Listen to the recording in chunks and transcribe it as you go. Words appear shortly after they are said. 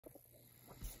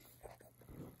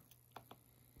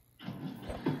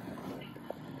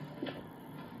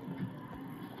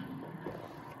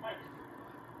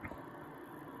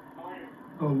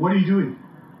What are you doing?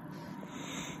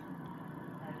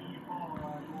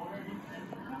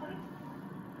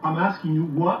 I'm asking you,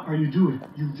 what are you doing?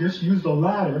 You just used a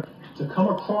ladder to come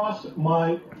across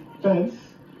my fence,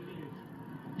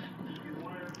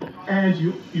 and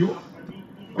you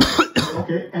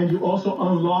okay, and you also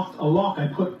unlocked a lock I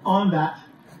put on that.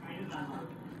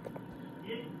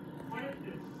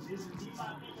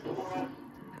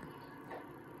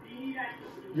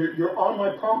 You're on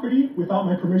my property without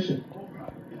my permission.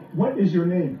 What is your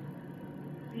name?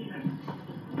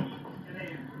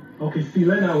 Okay,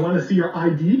 Seelan, I want to see your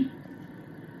ID,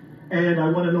 and I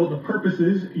want to know the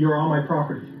purposes you're on my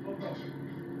property.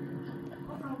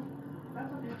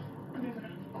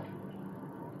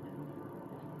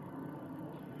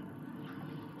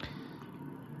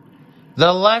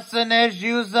 The lesson is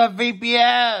use a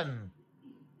VPN.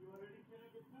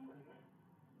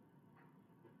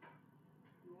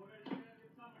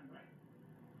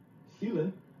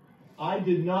 Seelan, I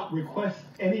did not request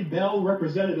any Bell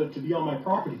representative to be on my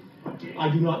property. I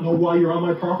do not know why you're on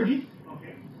my property.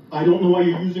 I don't know why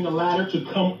you're using a ladder to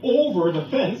come over the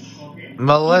fence.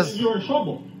 Melissa. You're in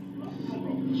trouble.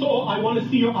 So I want to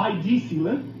see your ID,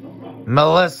 Seelan.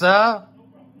 Melissa,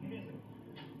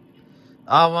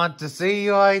 I want to see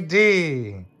your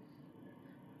ID.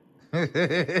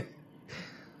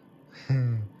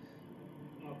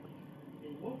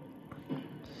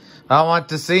 I want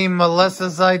to see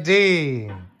Melissa's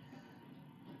ID.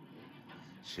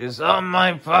 She's on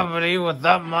my property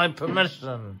without my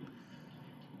permission.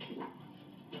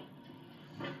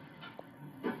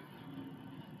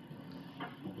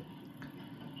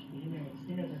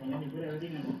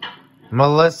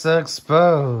 Melissa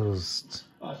exposed.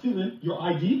 Seelan, your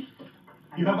ID?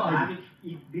 You have I ID?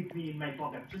 it with me in my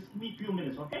pocket. Just give me a few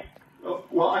minutes, okay?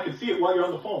 Well, I can see it while you're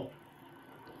on the phone.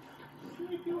 Give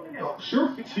me a few minutes. Sure,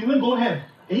 Seelan, go ahead.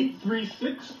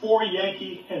 8364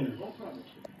 Yankee Henry. No problem.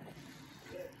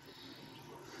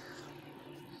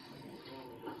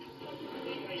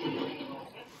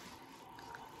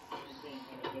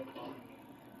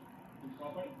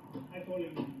 I told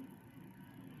him,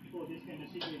 for this kind of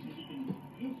situation, he can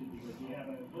use it because we have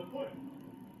a work order.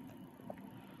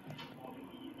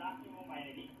 He's asking for my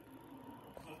ID.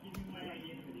 I'll give you my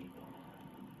ID and everything.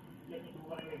 Let me do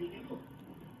whatever he can do.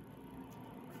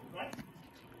 Right?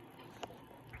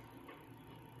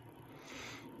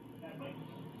 That's right.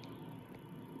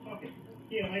 Okay.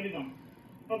 Here, write it down.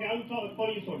 Okay, I will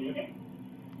call you shortly, okay?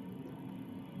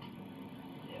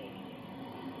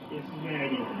 This is my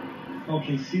ID.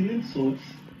 Okay, Seelan, so it's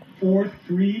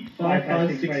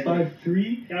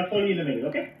 4355653. I'll call you in a minute,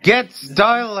 okay? Get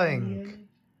styling.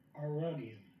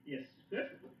 Aranian. Yes. Good.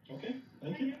 Okay,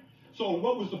 thank you. So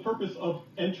what was the purpose of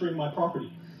entering my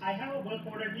property? I have a work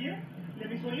order here. Let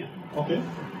me show you. Okay.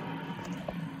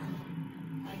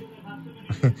 I do have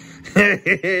so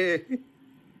many.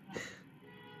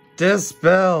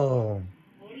 Dispel.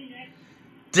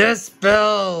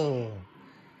 Dispel.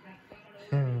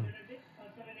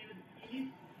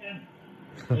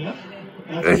 Yeah.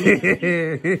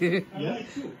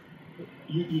 Yes.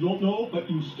 You don't know, but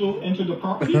you still entered the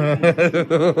property?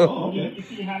 Oh, okay.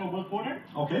 If you have a work order,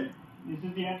 Okay. this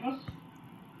is the address.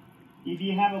 If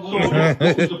you have a So work order,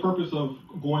 what was the purpose of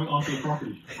going onto the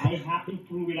property? I have to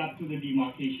prove it up to the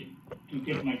demarcation to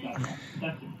get my job done.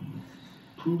 That's it.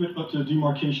 Prove it up to the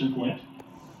demarcation point.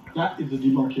 That is the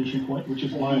demarcation point, which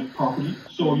is my property.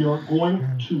 So you're going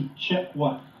to check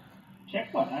what?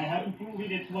 Check what? I have to prove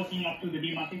it. It's working up to the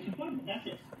demarcation point. That's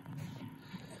it.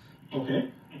 Okay.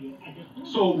 I just proved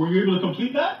it. So were you able to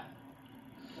complete that?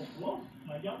 Of course,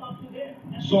 my job up to there.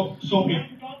 That's So it. You have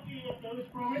to talk to your service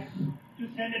provider to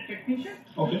send a technician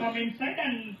Okay. to come inside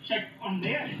and check on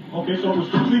their end. Okay, so it was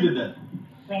completed then.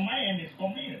 From my end, it's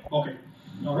completed. Okay.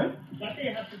 All right. But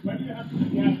you have to talk to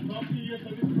your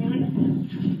service provider,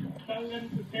 tell them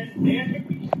to send their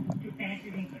technician to connect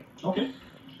it inside. Okay.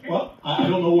 Well, I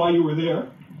don't know why you were there.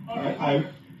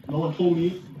 No one told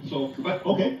me. So, but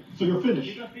okay. So you're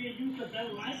finished. Because they use the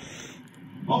bell line.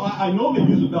 Well, I know they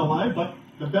use the bell line, but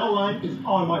the bell line is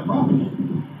on my property.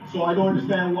 So I don't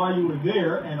understand why you were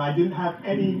there, and I didn't have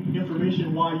any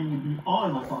information why you would be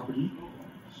on my property.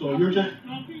 So you're just.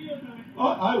 Talk to your service Oh,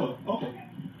 I will. Okay.